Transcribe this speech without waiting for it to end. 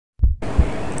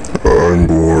I'm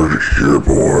bored, you're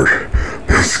bored.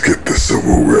 Let's get this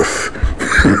over with.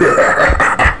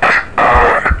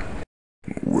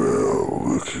 Well,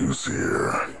 look who's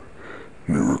here.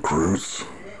 New recruits?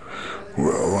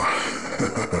 Well,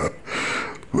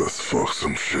 let's fuck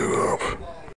some shit up.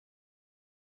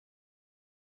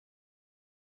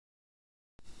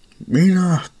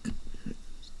 Mina,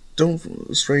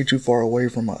 don't stray too far away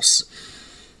from us.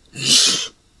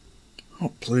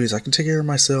 Oh, please, I can take care of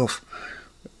myself.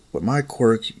 With my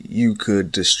quirk, you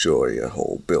could destroy a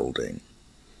whole building.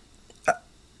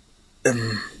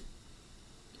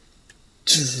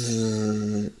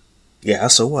 Yeah,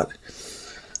 so what?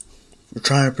 We're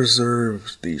trying to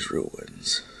preserve these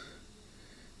ruins,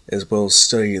 as well as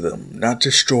study them, not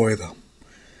destroy them.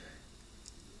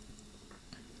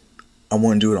 I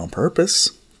wouldn't do it on purpose.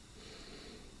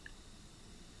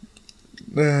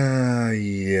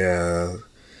 Yeah.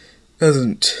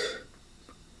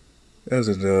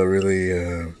 Doesn't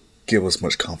really give us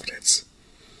much confidence.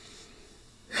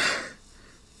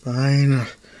 Fine.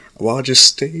 Well, I'll just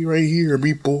stay right here and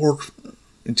be bored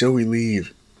until we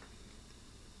leave.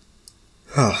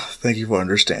 Thank you for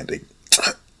understanding.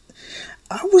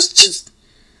 I was just...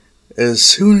 As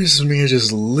soon as Mia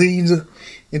just leans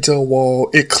into a wall,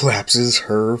 it collapses,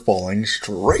 her falling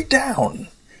straight down.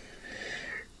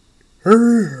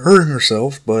 Her hurting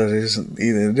herself, but at the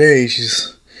end of the day,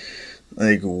 she's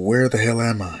like, where the hell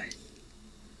am I?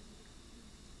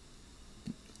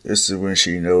 This is when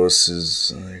she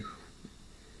notices, like,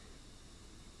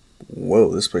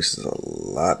 whoa, this place is a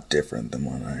lot different than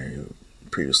when I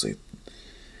previously...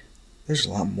 There's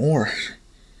a lot more.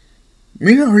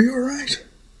 Mina, are you alright?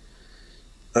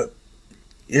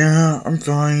 Yeah, I'm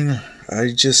fine.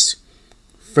 I just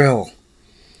fell.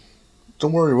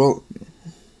 Don't worry, we'll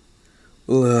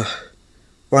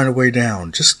find a way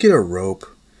down. Just get a rope.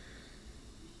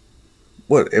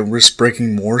 What, and risk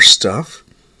breaking more stuff?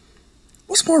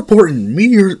 What's more important,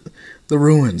 me or the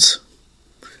ruins?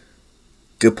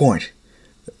 Good point.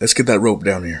 Let's get that rope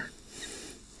down here.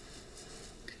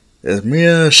 As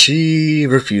Mia, she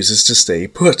refuses to stay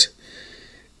put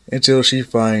until she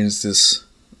finds this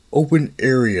open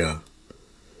area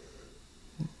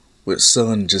with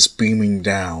sun just beaming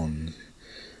down.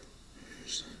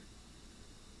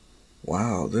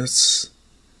 Wow, that's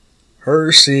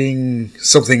her seeing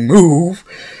something move,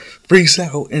 freaks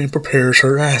out and prepares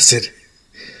her acid.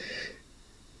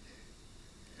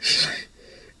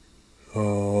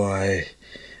 Oh, I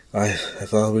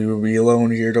thought we would be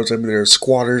alone here. Don't tell me there are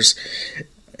squatters,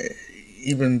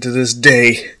 even to this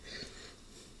day.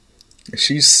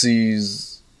 She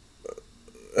sees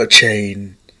a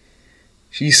chain.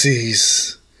 She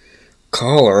sees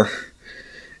collar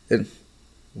and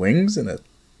wings and a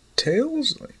tail.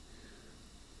 Like,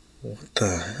 what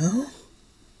the hell?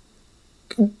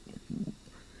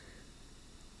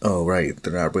 Oh, right,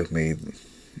 they're not with me.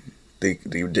 They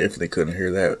definitely couldn't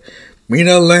hear that.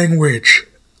 Mina language.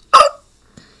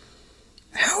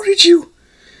 How did you?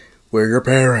 Where are your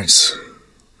parents?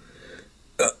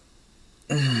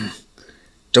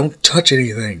 Don't touch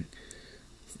anything.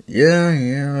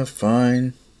 Yeah,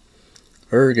 fine.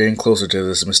 Her getting closer to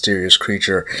this mysterious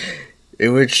creature,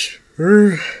 in which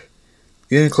her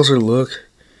getting a closer look.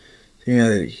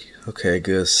 Yeah, okay,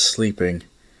 good, sleeping.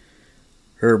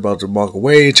 Her about to walk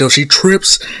away until she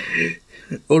trips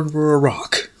over a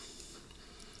rock.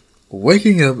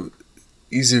 Waking up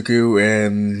Izuku,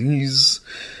 and he's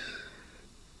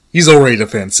already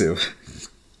defensive.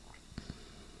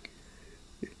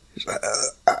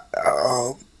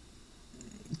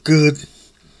 Good.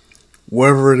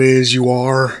 Whatever it is you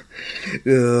are,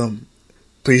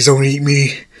 please don't eat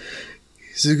me.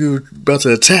 Izuku about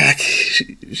to attack.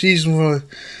 She's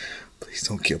please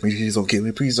don't kill me. Please don't kill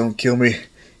me. Please don't kill me.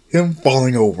 Him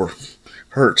falling over,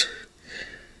 hurt.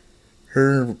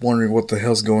 Her wondering what the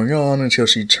hell's going on until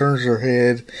she turns her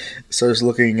head and starts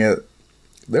looking at...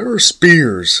 There are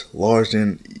spears lodged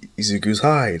in Izuku's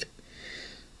hide.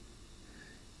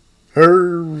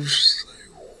 Her...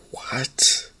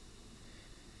 What?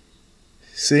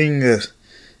 Seeing the...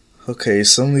 Okay,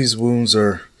 some of these wounds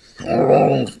are...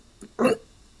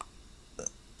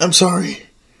 I'm sorry.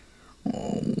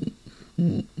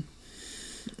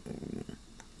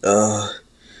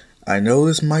 I know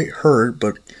this might hurt,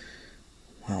 but...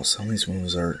 Wow, some of these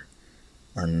wounds are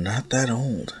not that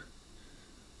old.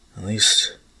 At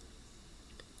least,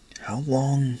 how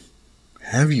long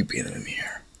have you been in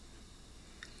here?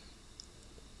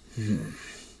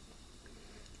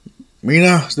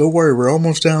 Mina, don't worry, we're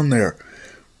almost down there.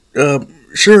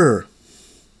 Sure.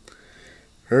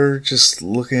 Her just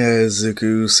looking at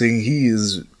Izuku, seeing he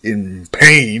is in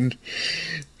pain.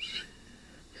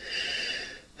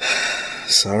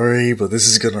 sorry, but this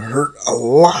is gonna hurt a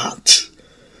lot.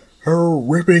 Her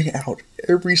ripping out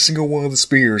every single one of the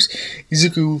spears.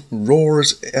 Izuku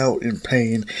roars out in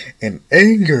pain and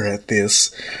anger at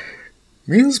this.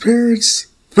 Mina's parents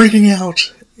freaking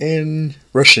out and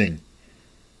rushing.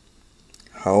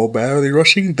 How bad are they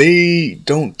rushing? They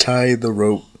don't tie the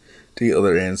rope to the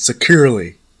other end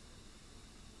securely.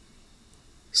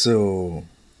 So,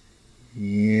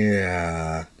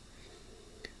 yeah.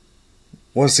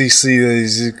 Once they see that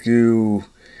Izuku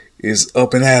is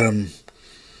up and at him,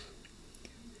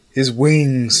 his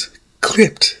wings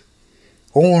clipped,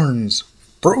 horns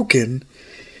broken,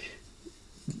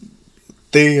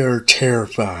 they are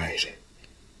terrified.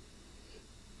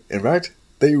 In fact,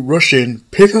 they rush in,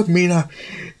 pick up Mina,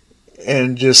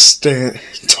 and just stand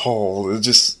tall. It's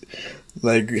just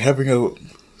like having a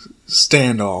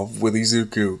standoff with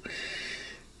Izuku.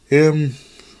 Him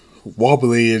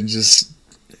wobbly and just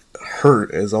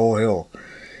hurt as all hell.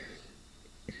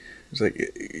 It's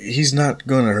like, he's not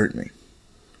gonna hurt me.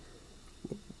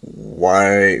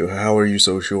 Why? How are you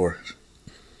so sure?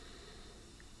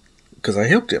 Because I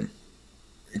helped him.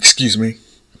 Excuse me.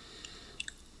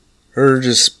 Her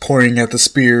just pointing at the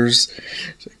spears.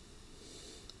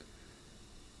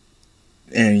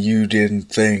 And you didn't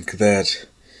think that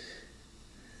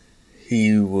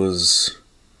he was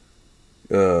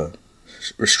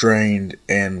restrained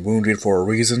and wounded for a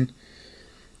reason?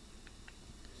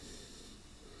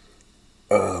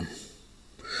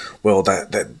 Well,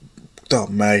 that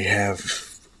thought may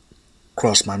have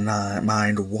crossed my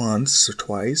mind once or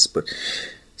twice, but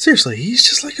seriously, he's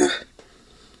just like a...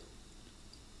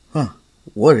 Huh,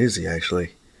 what is he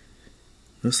actually?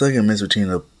 Looks like a mix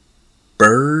between a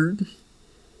bird,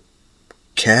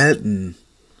 cat, and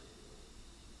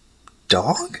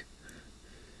dog?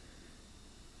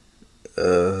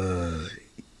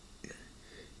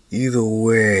 Either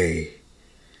way,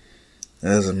 it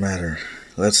doesn't matter.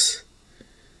 Let's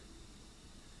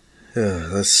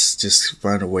just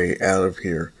find a way out of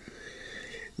here.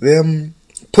 Them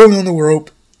pulling on the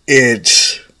rope,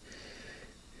 it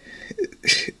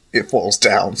falls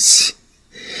down.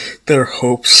 Their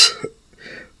hopes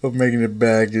of making it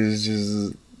back is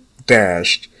just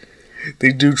dashed.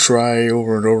 They do try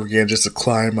over and over again just to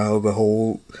climb out of the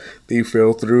hole they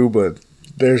fell through, but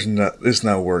it's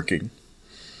not working.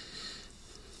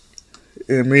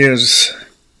 And Mia's,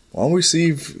 why don't we see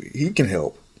if he can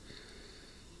help?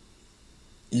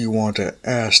 You want to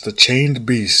ask the chained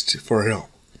beast for help.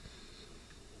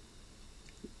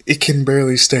 It can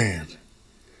barely stand.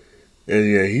 And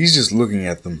yeah, he's just looking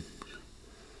at them.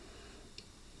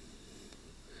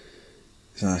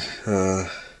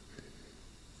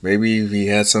 Maybe if he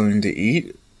had something to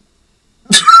eat?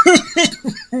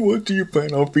 What do you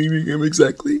plan on feeding him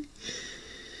exactly?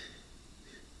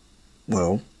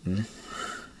 Well,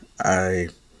 I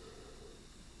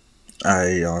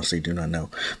honestly do not know.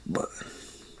 But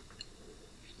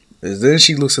then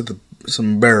she looks at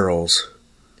some barrels.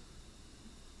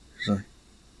 She's like,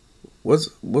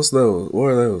 what's those? What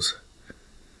are those?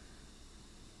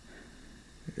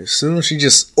 As soon as she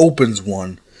just opens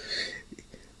one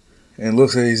and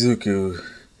looks at Izuku,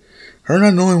 her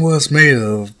not knowing what it's made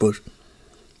of, but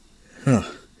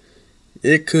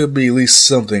it could be at least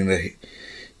something that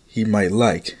he might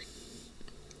like.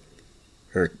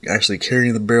 Her actually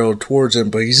carrying the barrel towards him,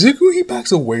 but Izuku, he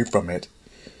backs away from it.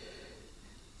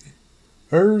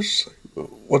 Hers,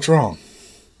 what's wrong?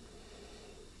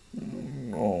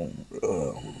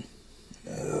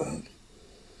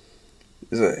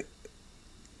 Is that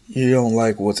you don't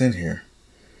like what's in here?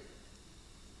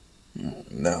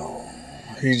 No.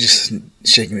 He's just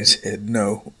shaking his head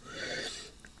no.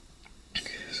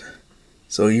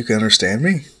 So you can understand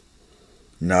me?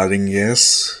 Nodding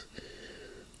yes.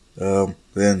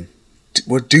 Then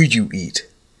what do you eat?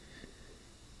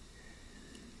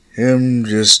 Him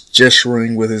just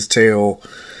gesturing with his tail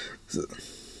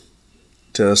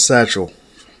to a satchel.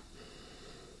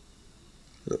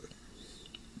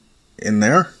 In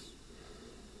there?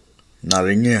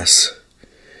 Nodding yes.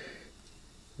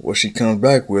 What she comes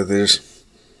back with is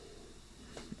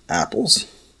apples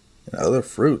and other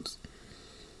fruits.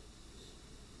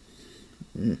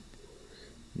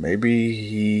 Maybe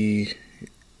he...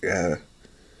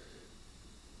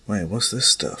 wait, what's this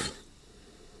stuff?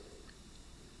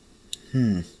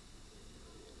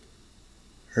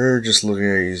 Her just looking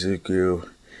at Izuku.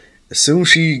 As soon as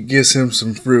she gives him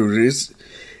some fruit,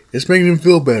 it's making him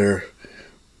feel better.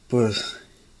 But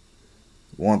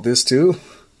want this too?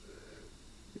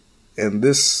 And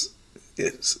this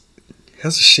has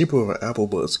the shape of an apple,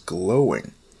 but it's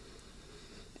glowing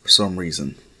for some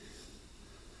reason.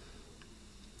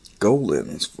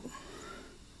 Golden.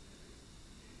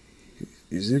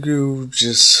 Izuku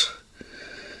just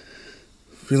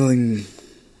feeling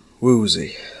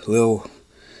woozy, a little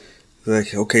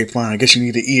like, okay, fine, I guess you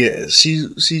need to eat it.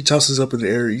 She tosses up in the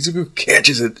air. Izuku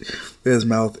catches it with his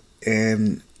mouth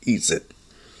and eats it.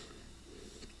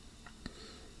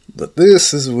 But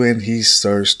this is when he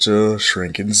starts to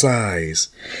shrink in size.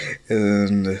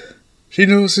 And she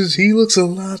notices he looks a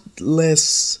lot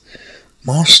less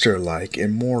monster-like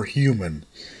and more human.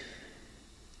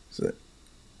 So,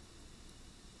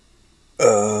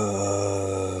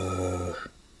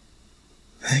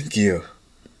 thank you.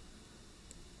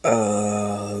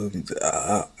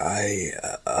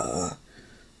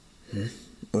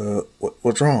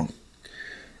 What's wrong?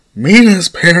 Mina's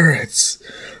parents,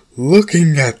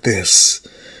 looking at this,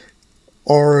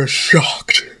 are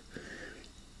shocked.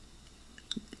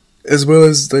 As well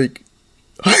as, like,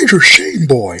 hide your shame,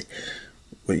 boy.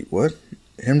 Wait, what?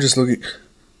 Him just looking...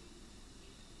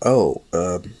 Oh,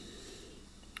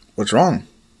 what's wrong?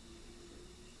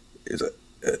 Is it,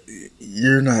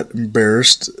 you're not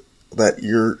embarrassed that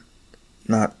you're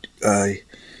not,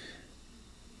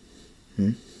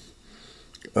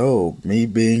 Oh, me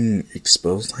being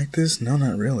exposed like this? No,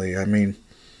 not really. I mean,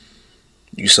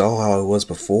 you saw how it was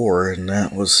before, and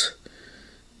that was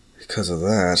because of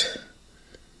that.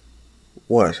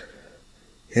 What?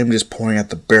 Him just pointing at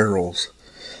the barrels.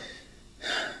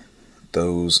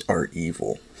 Those are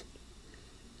evil.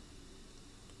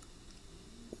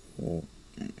 What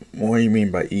do you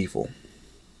mean by evil?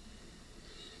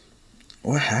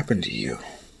 What happened to you?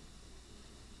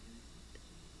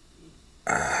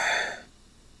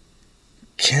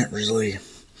 Can't really...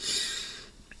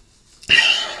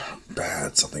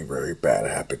 Bad. Something very bad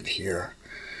happened here.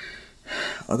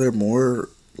 Are there more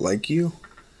like you?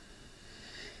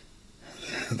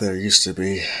 There used to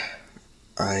be.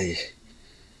 That's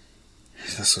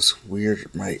just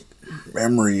weird. My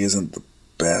memory isn't the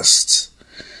best.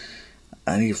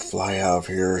 I need to fly out of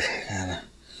here, and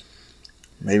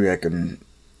maybe I can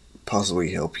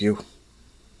possibly help you.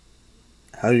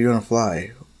 How are you gonna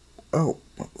fly? Oh,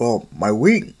 well, my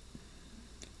wing.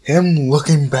 Him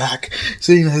looking back,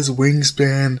 seeing his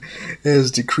wingspan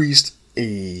has decreased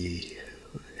a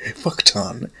fuck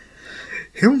ton.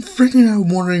 Him freaking out,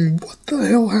 wondering what the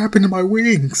hell happened to my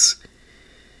wings.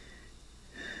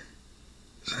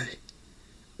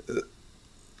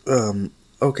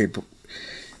 Okay, but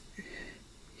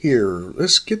here,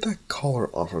 let's get that collar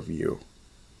off of you.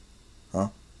 Huh?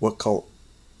 What collar?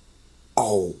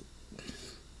 Oh.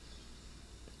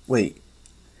 Wait.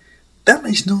 That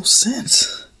makes no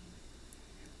sense.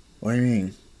 What do you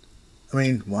mean? I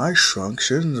mean, when I shrunk,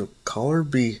 shouldn't the collar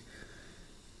be...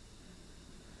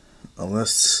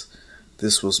 Unless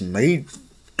this was made...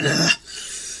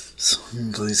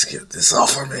 Someone please get this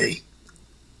off of me.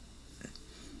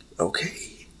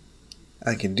 Okay.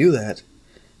 I can do that.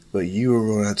 But you are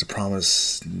going to have to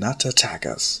promise not to attack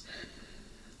us.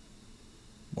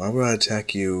 Why would I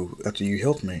attack you after you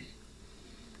helped me?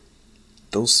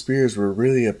 Those spears were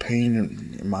really a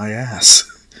pain in my ass.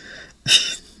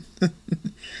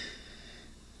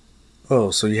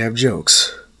 Oh, so you have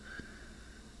jokes.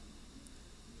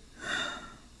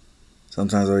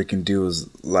 Sometimes all you can do is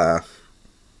laugh.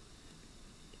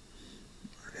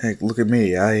 Heck, look at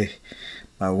me.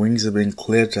 My wings have been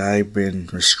clipped. I've been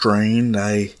restrained.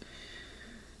 I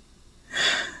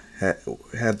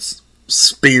had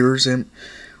spears in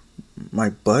my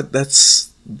butt.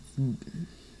 That's...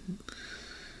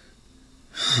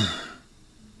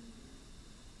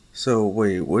 So,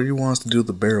 wait, what do you want us to do with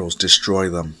the barrels? Destroy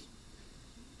them.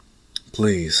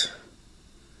 Please.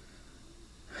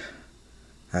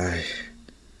 I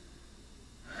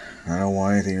don't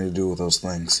want anything to do with those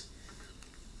things.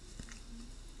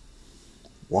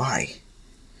 Why?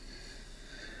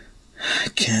 I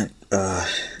can't,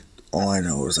 all I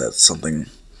know is that something...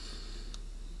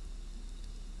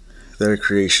 Their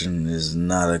creation is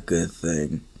not a good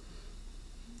thing.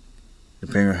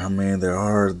 Depending on how many there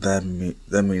are, that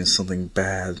means something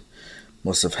bad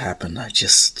must have happened. I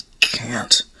just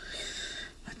can't.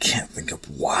 I can't think of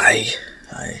why.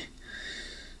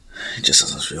 It just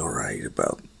doesn't feel right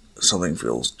about... Something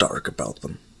feels dark about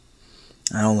them.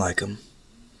 I don't like them.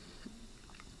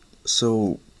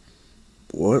 So,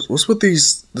 what's with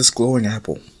this glowing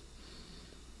apple?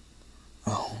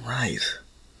 Oh, right.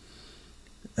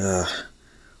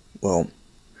 Well,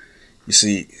 you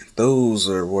see, those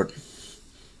are what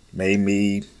made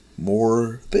me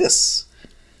more this.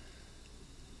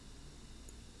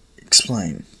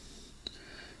 Explain.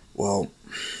 Well,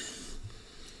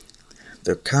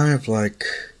 they're kind of like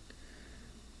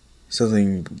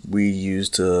something we use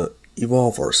to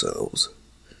evolve ourselves.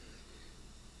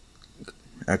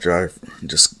 after I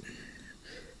just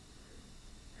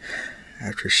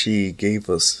after she gave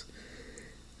us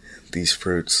these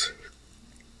fruits,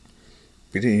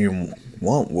 we didn't even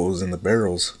want what was in the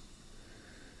barrels.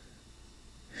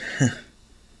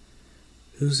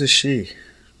 Who's this she?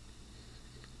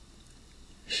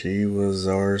 She was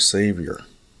our savior.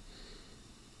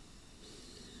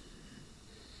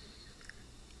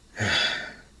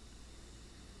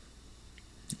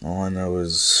 All I know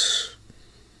is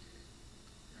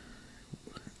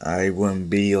I wouldn't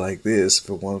be like this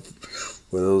for one of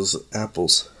those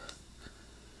apples.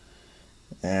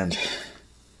 And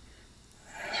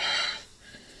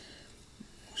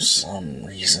for some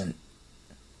reason,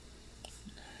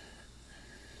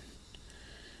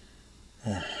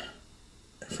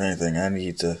 if anything, I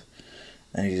need to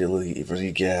leave. I need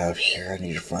to get out of here. I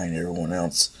need to find everyone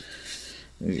else.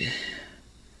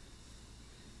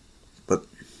 But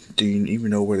do you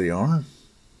even know where they are?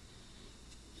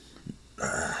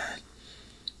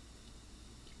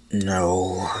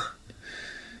 No,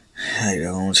 I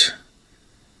don't.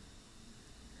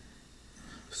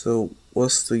 So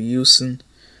what's the use in?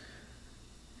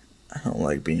 I don't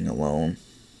like being alone.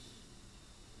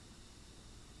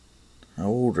 How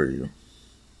old are you?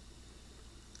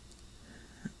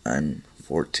 I'm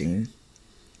 14.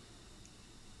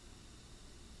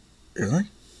 Really?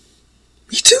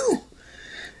 Me too!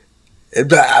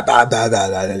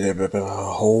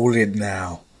 Hold it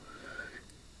now.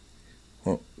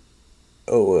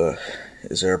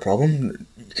 Is there a problem?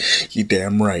 You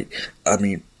damn right. I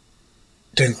mean,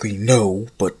 technically no,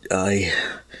 but I'm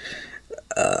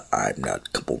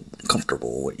not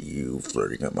comfortable with you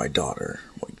flirting with my daughter.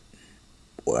 Wait,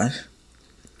 what?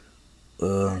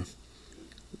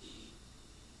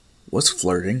 What's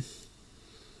flirting?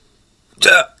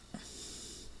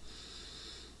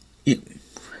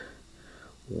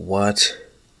 What?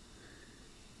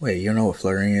 Wait, you know what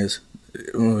flirting is?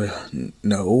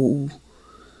 No.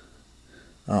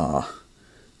 Aw,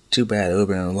 too bad. It would have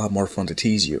been a lot more fun to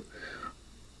tease you.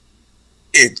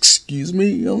 Excuse me,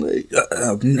 young lady?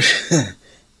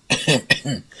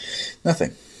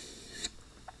 Nothing.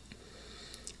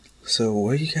 So,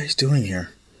 what are you guys doing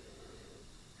here?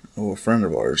 Oh, a friend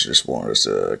of ours just wanted us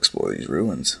to explore these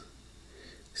ruins.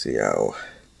 See how...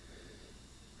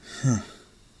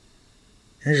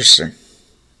 Interesting.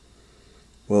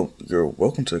 Well, you're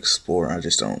welcome to explore. I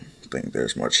just don't think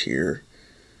there's much here.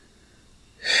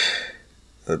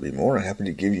 I'd be more than happy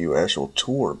to give you an actual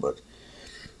tour, but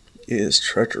it is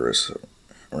treacherous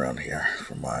around here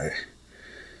for my...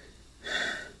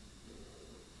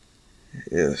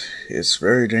 It's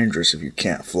very dangerous if you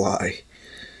can't fly.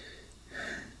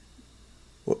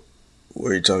 What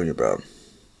are you talking about?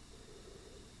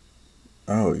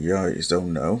 Oh, yeah, you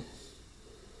don't know?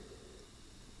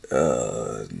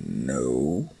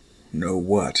 No. No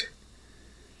what?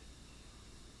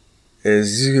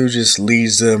 As you just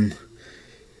leads them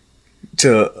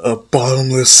to a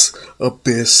bottomless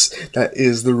abyss that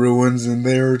is the ruins, and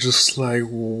they're just like,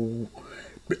 what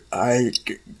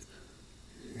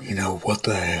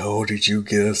the hell did you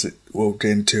get us roped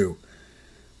into?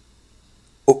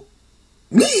 Oh,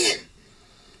 me?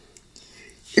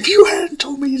 If you hadn't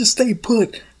told me to stay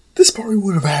put, this probably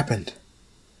would have happened.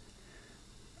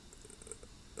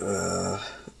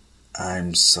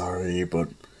 I'm sorry, but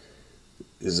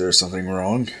is there something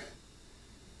wrong?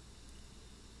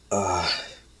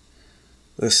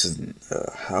 Listen,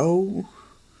 how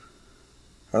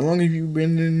long have you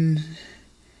been in,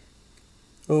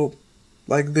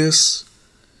 like this?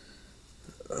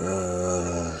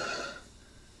 Let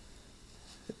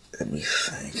me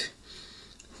think.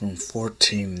 I'm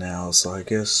 14 now, so I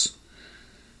guess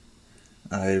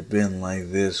I've been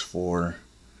like this for,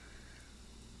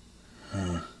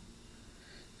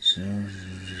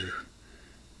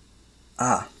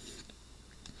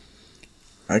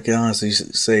 I can honestly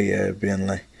say I've been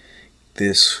like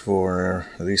this for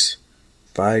at least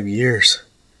 5 years.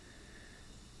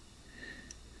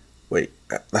 Wait,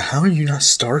 how are you not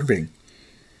starving?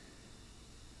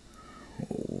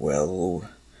 Well,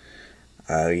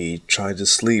 I try to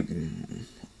sleep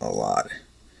a lot,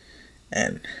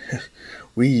 and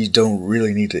we don't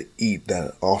really need to eat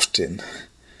that often.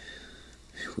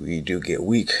 We do get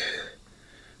weak,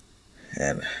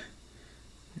 and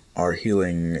our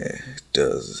healing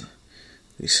does,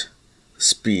 the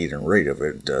speed and rate of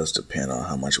it does depend on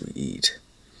how much we eat.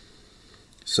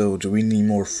 So do we need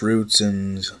more fruits?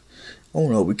 And oh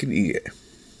no, we can eat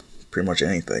pretty much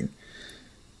anything.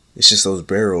 It's just those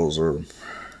barrels are,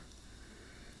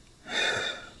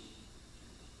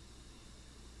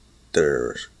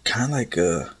 they're kind of like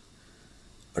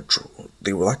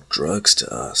they were like drugs to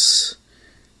us.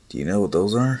 Do you know what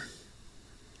those are?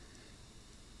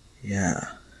 Yeah.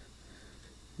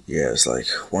 Yeah, it's like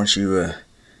once you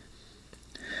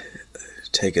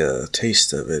take a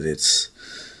taste of it,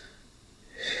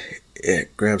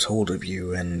 it grabs hold of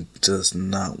you and does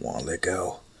not want to let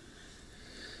go.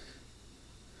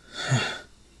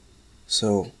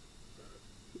 So,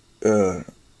 you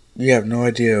have no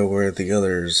idea where the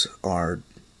others are,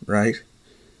 right?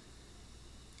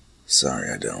 Sorry,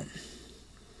 I don't.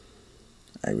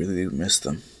 I really do miss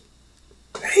them.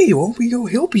 Hey, won't we go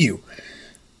help you?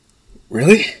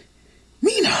 Really?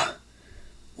 Mina!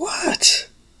 What?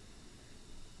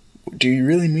 Do you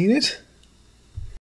really mean it?